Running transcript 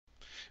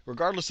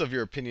regardless of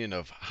your opinion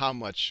of how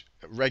much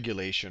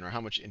regulation or how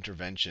much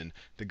intervention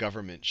the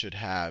government should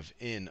have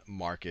in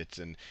markets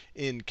and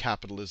in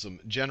capitalism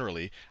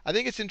generally, I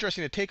think it's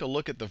interesting to take a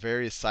look at the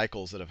various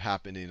cycles that have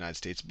happened in the United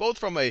States, both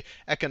from an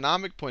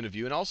economic point of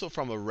view and also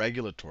from a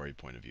regulatory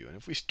point of view. And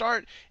if we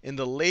start in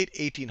the late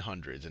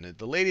 1800s, and at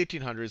the late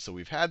 1800s, so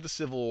we've had the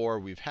Civil War,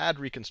 we've had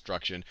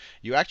Reconstruction,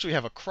 you actually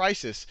have a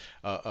crisis,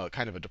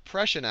 kind of a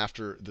depression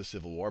after the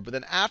Civil War. But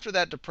then after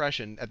that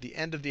depression, at the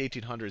end of the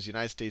 1800s, the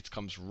United States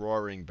comes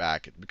roaring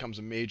back. It becomes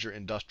a major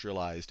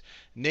industrialized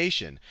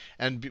nation.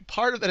 And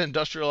part of that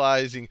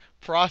industrializing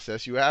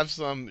process, you have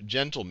some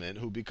gentlemen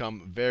who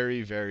become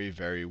very, very,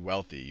 very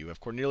wealthy. You have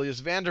Cornelius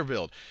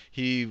Vanderbilt.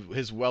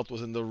 His wealth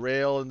was in the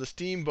rail and the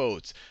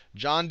steamboats.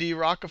 John D.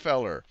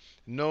 Rockefeller,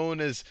 known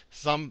as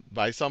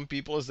by some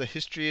people as the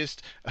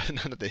historyist,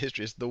 not the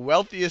historyist, the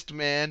wealthiest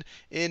man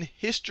in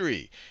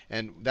history.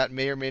 And that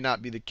may or may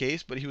not be the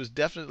case, but he was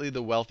definitely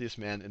the wealthiest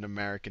man in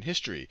American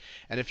history.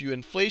 And if you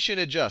inflation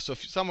adjust, so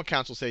if some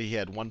accounts will say he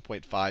had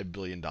 $1.5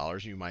 billion,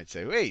 you might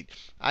say, wait,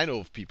 I know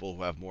of people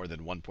who have more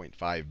than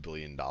 $1.5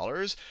 billion.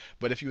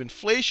 But if you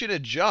inflation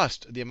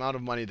adjust the amount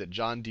of money that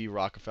John D.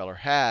 Rockefeller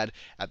had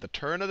at the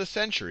turn of the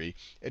century,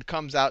 it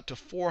comes out to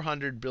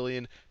 $400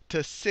 billion to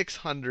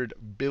 $600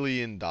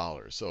 billion.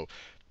 So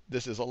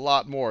this is a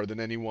lot more than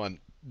anyone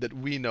that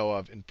we know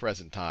of in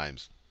present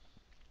times.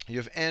 You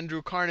have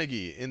Andrew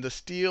Carnegie in the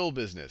steel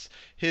business.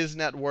 His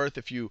net worth,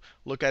 if you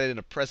look at it in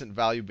a present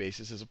value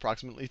basis, is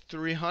approximately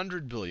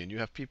 $300 billion. You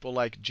have people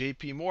like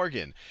J.P.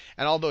 Morgan.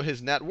 And although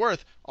his net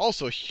worth,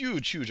 also a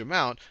huge, huge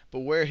amount, but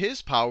where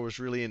his power was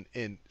really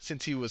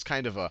since he was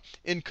kind of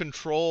in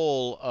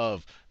control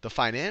of the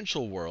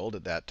financial world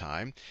at that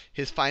time,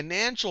 his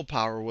financial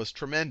power was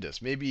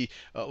tremendous, maybe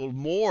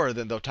more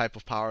than the type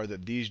of power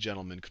that these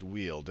gentlemen could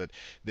wield.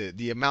 That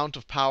the amount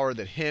of power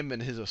that him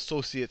and his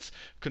associates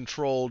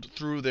controlled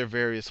through their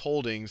various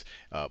holdings,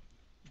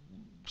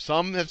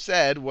 some have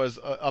said was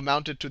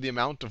amounted to the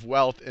amount of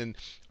wealth in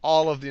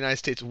all of the United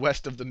States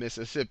west of the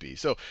Mississippi.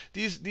 So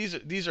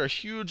these are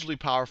hugely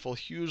powerful,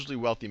 hugely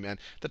wealthy men,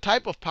 the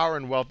type of power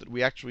and wealth that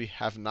we actually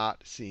have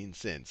not seen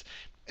since.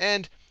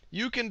 And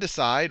you can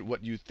decide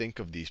what you think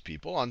of these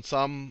people. On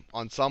some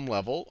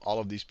level, all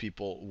of these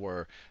people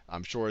were,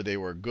 I'm sure they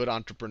were good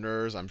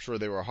entrepreneurs. I'm sure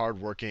they were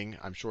hardworking.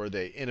 I'm sure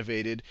they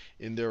innovated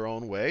in their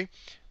own way.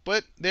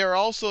 But they are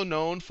also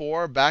known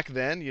for, back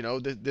then,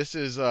 this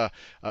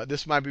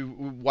might be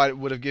what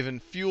would have given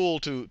fuel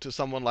to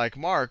someone like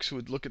Marx, who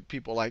would look at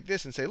people like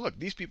this and say, look,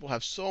 these people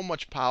have so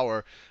much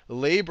power.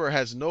 Labor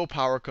has no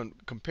power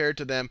compared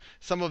to them.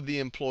 Some of the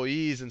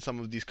employees in some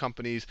of these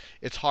companies,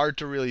 it's hard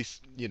to really,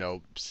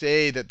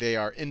 say that they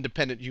are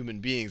independent human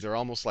beings. They're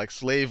almost like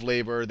slave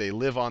labor. They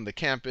live on the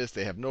campus.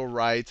 They have no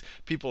rights.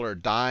 People are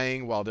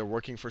dying while they're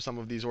working for some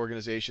of these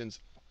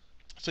organizations.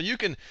 So you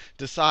can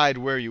decide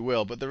where you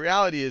will, but the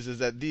reality is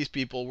that these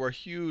people were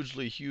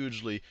hugely,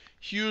 hugely,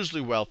 hugely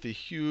wealthy,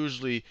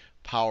 hugely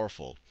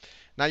powerful.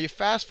 Now you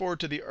fast forward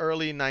to the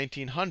early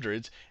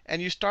 1900s,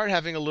 and you start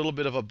having a little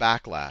bit of a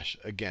backlash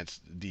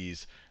against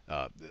these,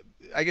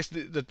 I guess,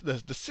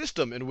 the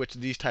system in which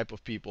these type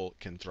of people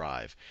can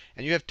thrive.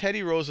 And you have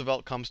Teddy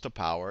Roosevelt comes to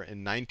power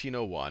in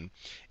 1901,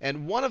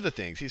 and one of the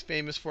things, he's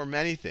famous for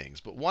many things,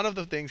 but one of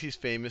the things he's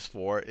famous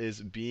for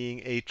is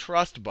being a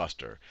trust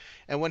buster.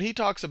 And when he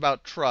talks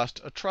about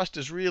trust, a trust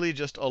is really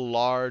just a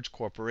large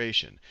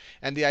corporation.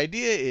 And the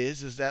idea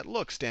is that,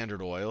 look,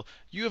 Standard Oil,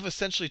 you have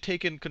essentially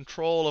taken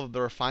control of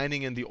the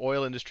refining and the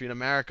oil industry in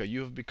America.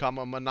 You have become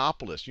a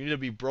monopolist. You need to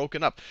be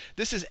broken up.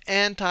 This is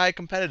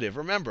anti-competitive.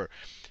 Remember,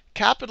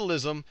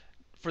 capitalism,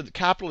 for the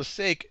capitalist's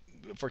sake,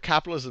 for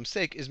capitalism's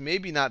sake, is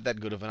maybe not that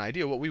good of an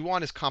idea. What we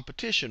want is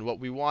competition. What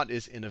we want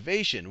is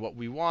innovation. What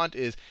we want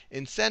is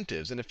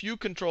incentives. And if you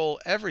control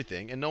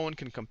everything and no one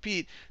can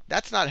compete,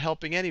 that's not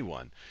helping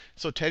anyone.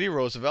 So Teddy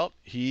Roosevelt,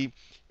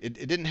 it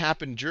didn't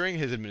happen during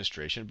his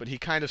administration, but he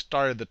kind of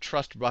started the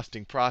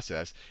trust-busting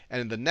process.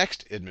 And in the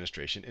next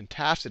administration, in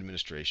Taft's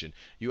administration,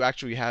 you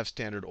actually have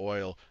Standard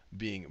Oil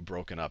being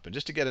broken up. And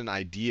just to get an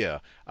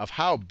idea of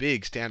how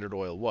big Standard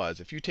Oil was,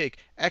 if you take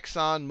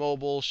Exxon,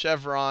 Mobil,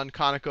 Chevron,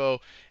 Conoco,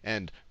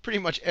 and pretty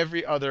much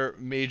every other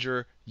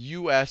major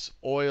U.S.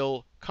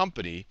 oil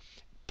company,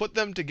 put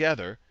them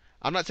together,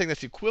 I'm not saying that's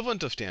the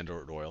equivalent of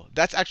Standard Oil.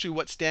 That's actually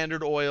what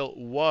Standard Oil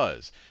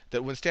was.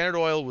 That when Standard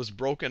Oil was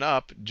broken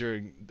up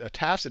during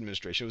Taft's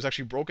administration, it was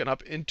actually broken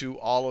up into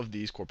all of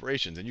these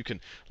corporations. And you can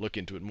look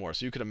into it more.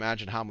 So you can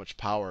imagine how much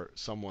power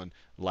someone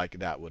like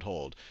that would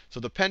hold. So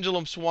the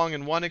pendulum swung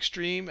in one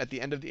extreme at the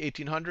end of the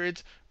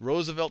 1800s.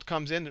 Roosevelt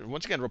comes in,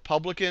 once again,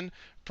 Republican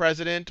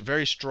president,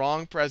 very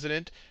strong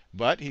president.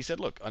 But he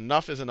said, look,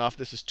 enough is enough.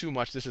 This is too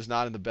much. This is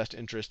not in the best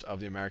interest of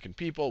the American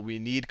people. We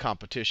need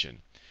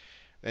competition.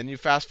 Then you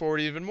fast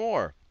forward even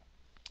more.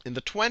 In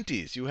the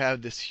 20s, you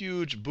have this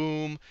huge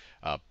boom.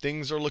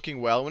 Things are looking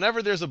well.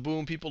 Whenever there's a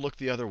boom, people look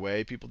the other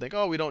way. People think,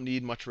 oh, we don't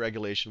need much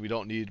regulation. We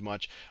don't need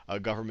much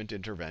government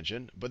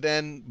intervention. But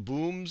then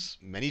booms,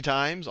 many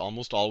times,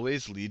 almost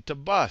always, lead to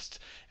busts.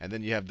 And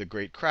then you have the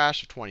Great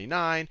Crash of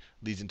 29,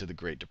 leads into the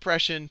Great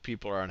Depression.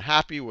 People are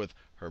unhappy with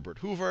Herbert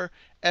Hoover.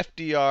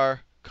 FDR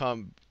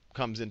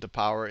comes into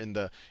power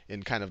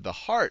in kind of the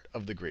heart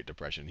of the Great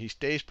Depression. He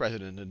stays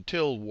president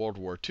until World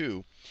War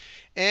II.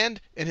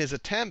 And in his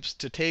attempts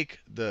to take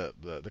the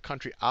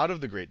country out of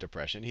the Great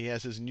Depression, he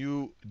has his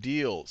New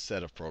Deal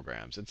set of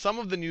programs. And some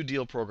of the New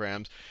Deal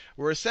programs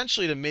were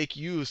essentially to make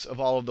use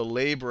of all of the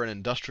labor and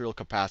industrial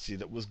capacity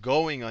that was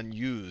going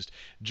unused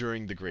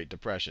during the Great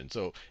Depression.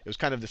 So it was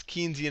kind of this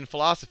Keynesian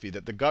philosophy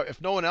that if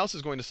no one else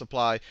is going to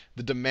supply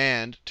the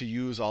demand to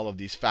use all of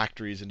these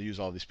factories and to use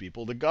all these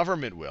people, the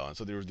government will. And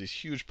so there were these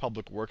huge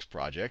public works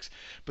projects.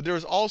 But there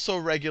was also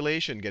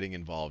regulation getting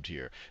involved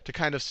here to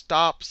kind of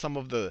stop some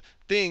of the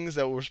things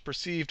that was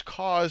perceived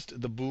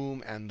caused the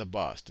boom and the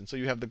bust. And so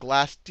you have the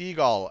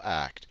Glass-Steagall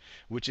Act,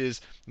 which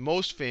is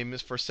most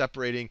famous for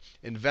separating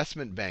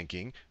investment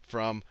banking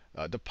from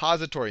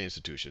depository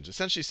institutions,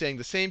 essentially saying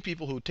the same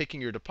people who are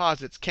taking your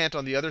deposits can't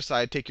on the other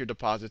side take your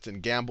deposits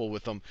and gamble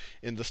with them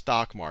in the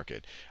stock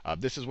market.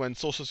 This is when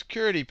Social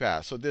Security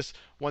passed. So this,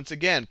 once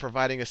again,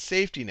 providing a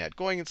safety net,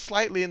 going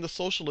slightly in the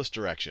socialist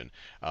direction,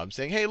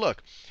 saying, hey,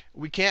 look,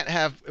 we can't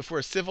have, if we're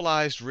a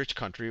civilized, rich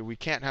country, we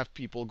can't have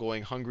people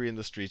going hungry in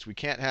the streets. We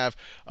can't have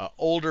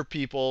older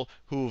people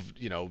who've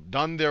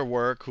done their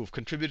work, who've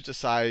contributed to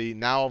society.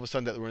 Now all of a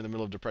sudden that we're in the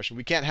middle of depression,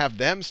 we can't have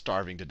them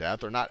starving to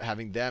death, or not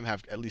having them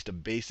have at least a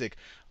basic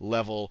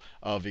level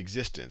of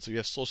existence. So you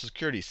have Social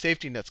Security,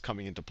 safety nets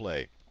coming into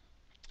play.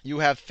 You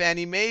have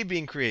Fannie Mae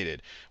being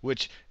created,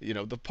 which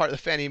the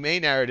Fannie Mae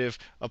narrative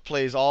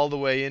plays all the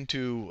way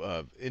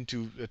into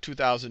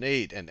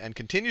 2008 and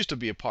continues to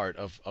be a part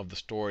of the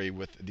story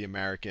with the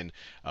American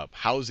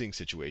housing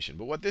situation.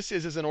 But what this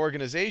is an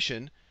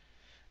organization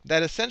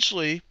that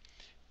essentially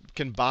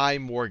can buy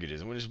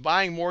mortgages. And when it's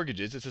buying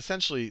mortgages, it's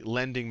essentially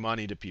lending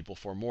money to people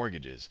for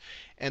mortgages.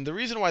 And the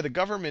reason why the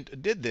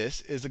government did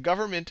this is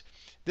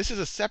this is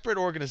a separate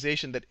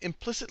organization that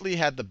implicitly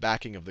had the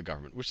backing of the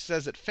government, which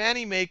says that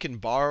Fannie Mae can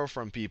borrow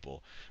from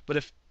people. But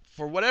if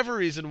for whatever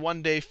reason,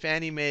 one day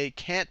Fannie Mae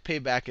can't pay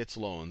back its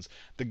loans,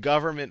 the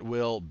government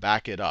will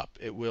back it up.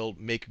 It will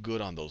make good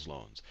on those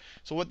loans.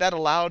 So what that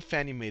allowed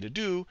Fannie Mae to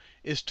do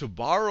is to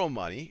borrow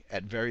money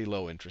at very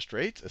low interest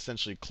rates,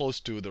 essentially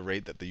close to the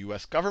rate that the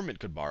US government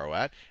could borrow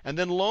at, and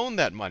then loan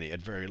that money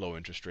at very low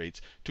interest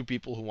rates to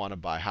people who want to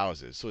buy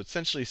houses. So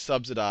essentially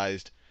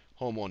subsidized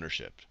home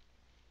ownership.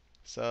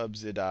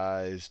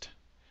 Subsidized,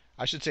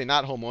 I should say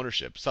not home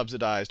ownership,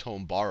 subsidized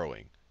home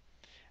borrowing.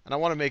 And I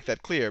want to make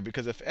that clear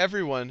because if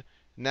everyone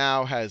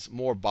now has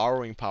more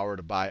borrowing power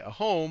to buy a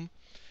home,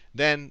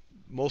 then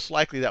most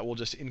likely that will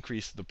just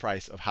increase the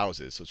price of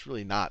houses. So it's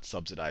really not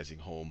subsidizing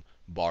home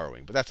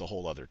borrowing. But that's a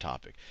whole other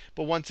topic.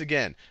 But once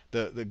again,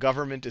 the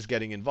government is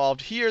getting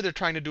involved. Here they're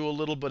trying to do a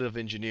little bit of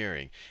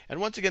engineering. And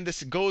once again,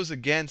 this goes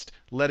against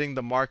letting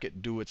the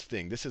market do its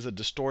thing. This is a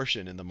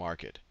distortion in the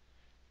market.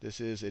 This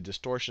is a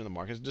distortion in the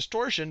market. It's a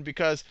distortion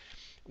because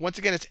once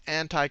again, it's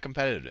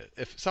anti-competitive.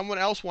 If someone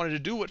else wanted to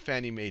do what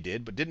Fannie Mae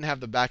did, but didn't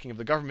have the backing of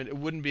the government, it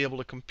wouldn't be able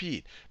to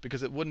compete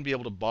because it wouldn't be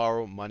able to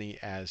borrow money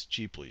as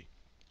cheaply.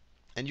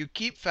 And you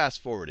keep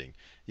fast forwarding.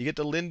 You get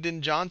to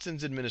Lyndon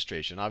Johnson's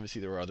administration. Obviously,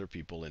 there were other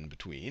people in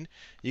between.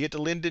 You get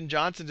to Lyndon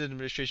Johnson's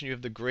administration. You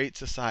have the Great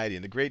Society.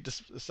 And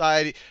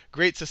the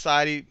Great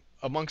Society,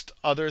 amongst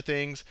other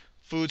things,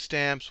 food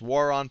stamps,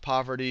 war on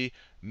poverty,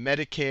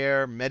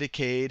 Medicare,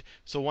 Medicaid.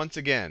 So once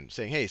again,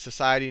 saying, hey,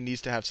 society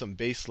needs to have some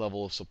base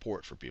level of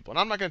support for people. And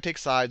I'm not going to take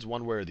sides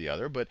one way or the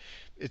other, but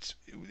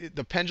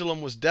the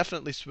pendulum was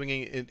definitely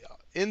swinging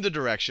in the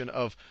direction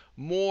of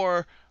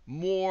more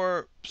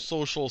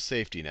social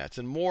safety nets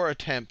and more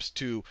attempts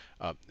to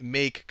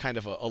make kind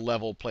of a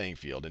level playing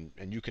field.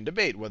 And you can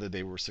debate whether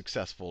they were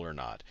successful or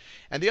not.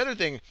 And the other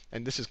thing,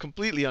 and this is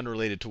completely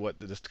unrelated to what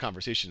this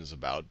conversation is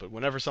about, but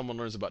whenever someone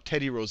learns about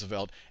Teddy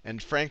Roosevelt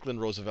and Franklin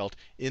Roosevelt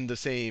in the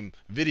same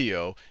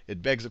video,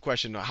 it begs the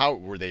question, how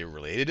were they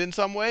related in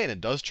some way? And it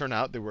does turn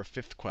out they were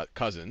fifth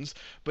cousins.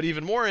 But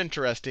even more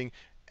interesting,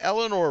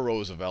 Eleanor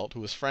Roosevelt, who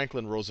was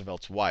Franklin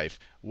Roosevelt's wife,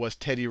 was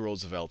Teddy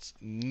Roosevelt's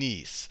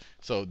niece.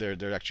 So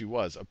there actually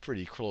was a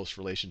pretty close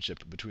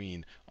relationship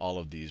between all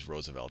of these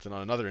Roosevelts. And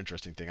on another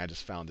interesting thing, I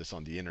just found this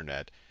on the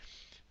internet.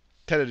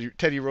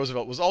 Teddy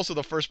Roosevelt was also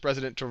the first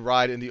president to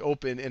ride in the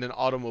open in an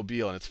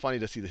automobile. And it's funny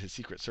to see his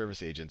Secret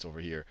Service agents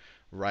over here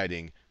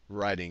riding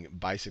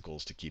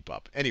bicycles to keep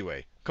up.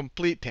 Anyway,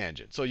 complete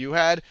tangent. So you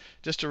had,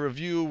 just to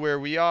review where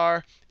we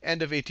are,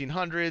 end of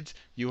 1800s,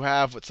 you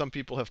have what some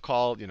people have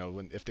called,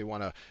 if they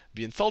want to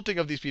be insulting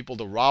of these people,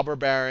 the robber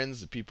barons.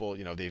 The people,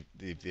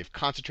 they've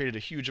concentrated a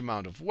huge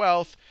amount of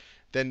wealth.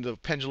 Then the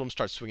pendulum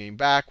starts swinging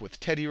back with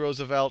Teddy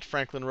Roosevelt,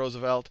 Franklin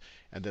Roosevelt,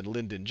 and then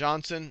Lyndon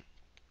Johnson.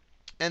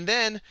 And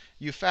then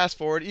you fast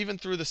forward even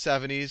through the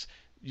 70s,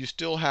 you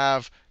still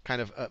have kind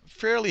of a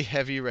fairly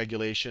heavy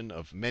regulation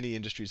of many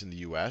industries in the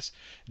U.S.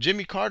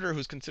 Jimmy Carter,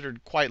 who's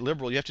considered quite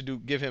liberal, you have to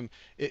give him,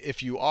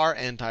 if you are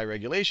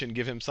anti-regulation,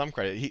 give him some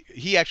credit.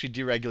 He actually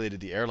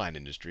deregulated the airline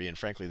industry, and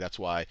frankly, that's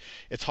why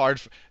it's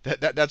hard.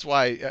 That's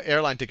why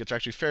airline tickets are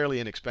actually fairly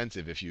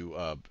inexpensive if you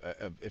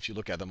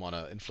look at them on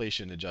an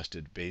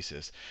inflation-adjusted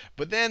basis.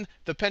 But then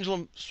the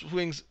pendulum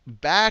swings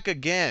back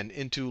again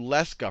into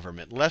less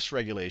government, less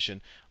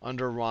regulation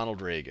under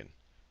Ronald Reagan.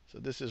 So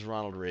this is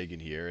Ronald Reagan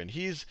here, and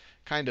he's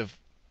kind of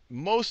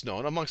most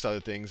known, amongst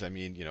other things. I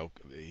mean,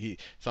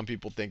 some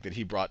people think that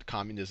he brought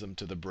communism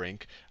to the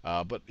brink,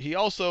 but he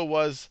also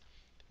was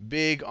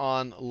big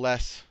on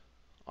less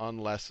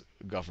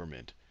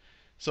government.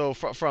 So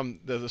from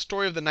the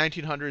story of the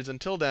 1900s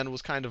until then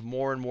was kind of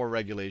more and more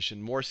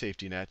regulation, more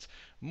safety nets,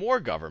 more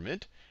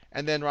government.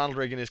 And then Ronald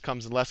Reagan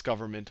comes less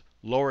government,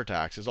 lower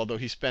taxes, although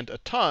he spent a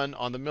ton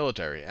on the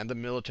military, and the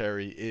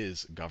military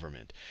is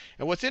government.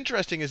 And what's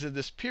interesting is in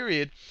this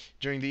period,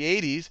 during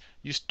the 80s,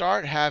 you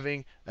start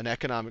having an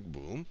economic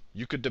boom.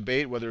 You could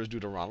debate whether it was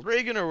due to Ronald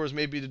Reagan or was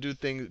maybe due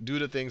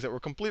to things that were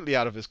completely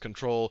out of his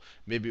control.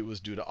 Maybe it was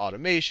due to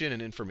automation and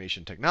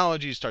information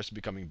technology starts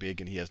becoming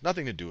big, and he has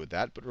nothing to do with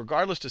that. But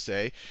regardless to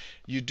say,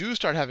 you do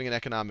start having an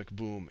economic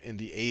boom in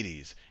the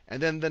 80s.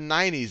 And then the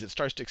 90s, it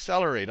starts to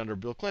accelerate under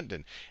Bill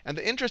Clinton. And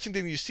the interesting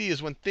thing you see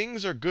is when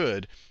things are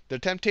good, the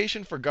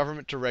temptation for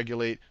government to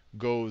regulate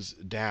goes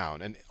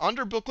down. And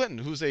under Bill Clinton,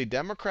 who's a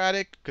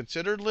Democratic,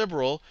 considered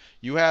liberal,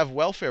 you have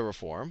welfare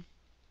reform,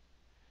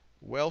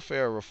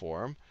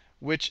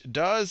 which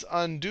does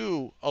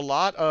undo a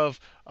lot of,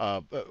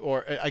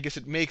 or I guess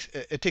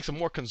it takes a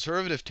more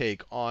conservative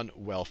take on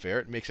welfare.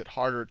 It makes it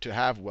harder to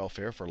have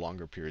welfare for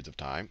longer periods of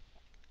time.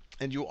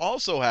 And you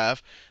also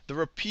have the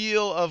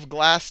repeal of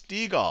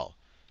Glass-Steagall.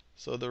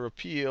 So the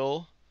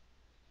repeal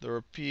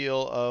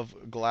of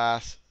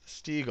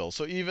Glass-Steagall.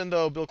 So even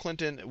though Bill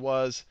Clinton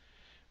was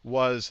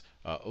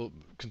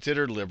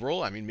considered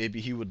liberal. I mean,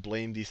 maybe he would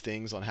blame these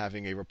things on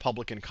having a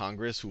Republican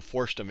Congress who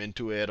forced him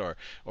into it, or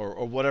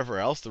whatever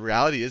else. The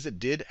reality is it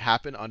did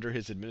happen under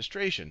his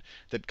administration.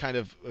 That kind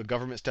of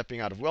government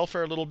stepping out of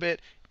welfare a little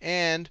bit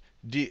and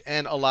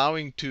and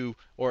allowing to,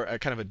 or a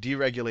kind of a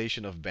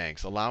deregulation of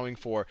banks, allowing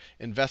for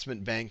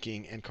investment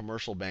banking and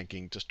commercial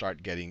banking to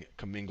start getting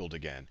commingled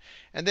again.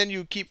 And then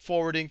you keep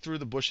forwarding through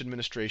the Bush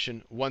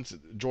administration. Once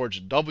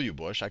George W.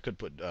 Bush, I could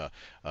put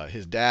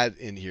his dad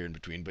in here in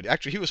between, but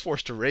actually he was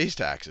forced to raise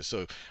taxes,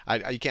 so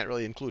you can't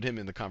really include him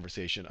in the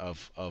conversation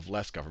of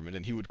less government,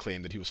 and he would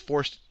claim that he was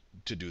forced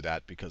to do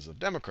that because of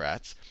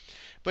Democrats.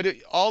 But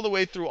all the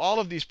way through all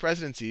of these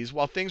presidencies,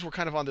 while things were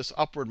kind of on this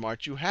upward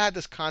march, you had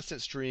this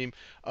constant stream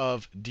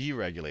of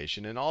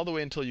deregulation, and all the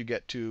way until you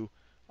get to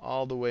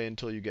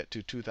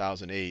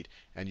 2008,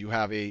 and you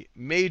have a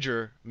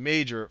major,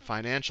 major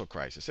financial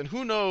crisis. And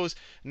who knows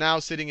now,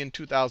 sitting in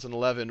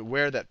 2011,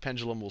 where that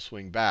pendulum will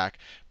swing back.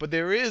 But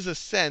there is a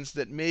sense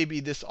that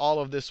maybe all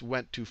of this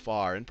went too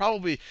far. And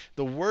probably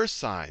the worst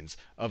signs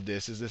of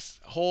this is this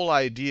whole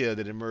idea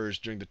that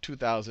emerged during the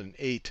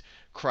 2008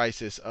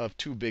 crisis of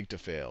too big to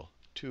fail.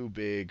 Too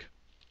big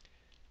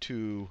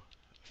to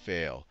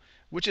fail,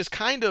 which is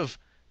kind of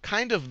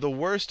the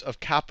worst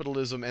of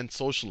capitalism and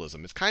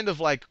socialism. It's kind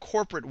of like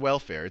corporate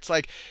welfare. It's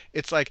like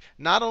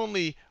not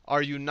only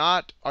are you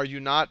not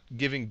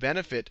giving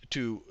benefit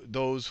to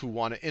those who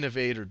want to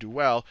innovate or do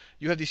well,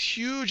 you have these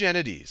huge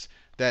entities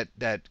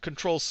that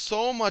control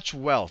so much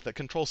wealth, that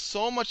control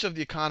so much of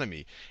the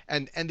economy,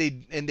 and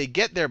they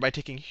get there by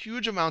taking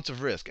huge amounts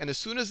of risk. And as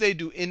soon as they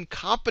do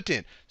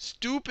incompetent,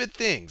 stupid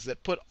things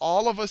that put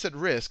all of us at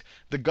risk,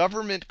 the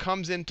government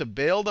comes in to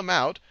bail them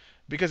out,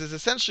 because it's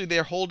essentially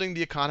they're holding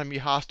the economy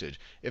hostage.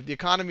 If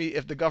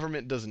the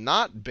government does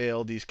not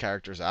bail these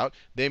characters out,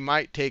 they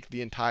might take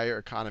the entire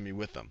economy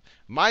with them.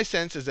 My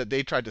sense is that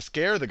they tried to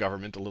scare the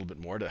government a little bit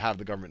more, to have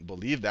the government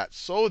believe that,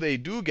 so they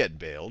do get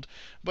bailed.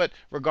 But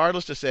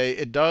regardless to say,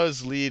 it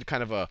does lead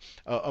kind of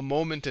a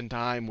moment in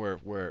time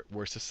where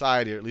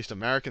society, or at least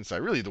American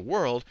society, really the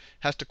world,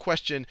 has to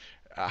question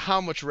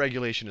how much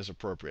regulation is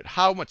appropriate,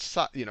 how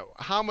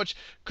much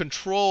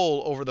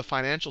control over the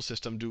financial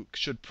system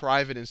should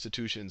private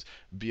institutions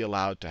be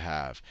allowed to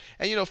have.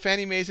 And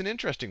Fannie Mae is an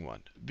interesting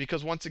one,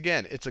 because once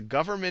again, it's a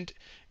government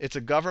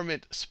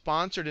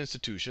sponsored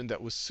institution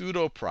that was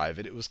pseudo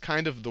private. It was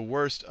kind of the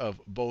worst of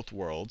both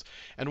worlds.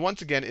 And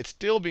once again, it's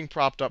still being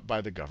propped up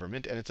by the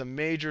government, and it's a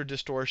major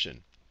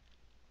distortion.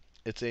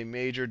 It's a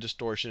major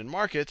distortion in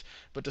markets,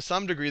 but to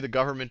some degree, the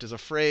government is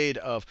afraid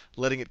of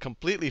letting it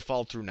completely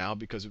fall through now,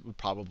 because it would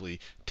probably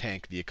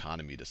tank the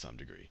economy to some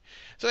degree.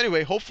 So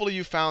anyway, hopefully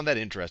you found that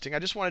interesting. I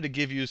just wanted to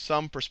give you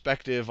some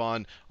perspective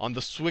on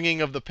the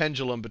swinging of the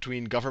pendulum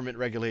between government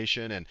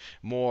regulation and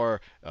more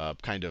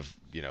kind of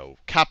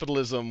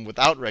capitalism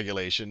without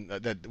regulation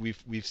that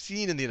we've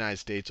seen in the United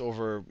States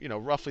over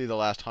roughly the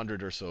last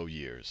 100 or so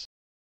years.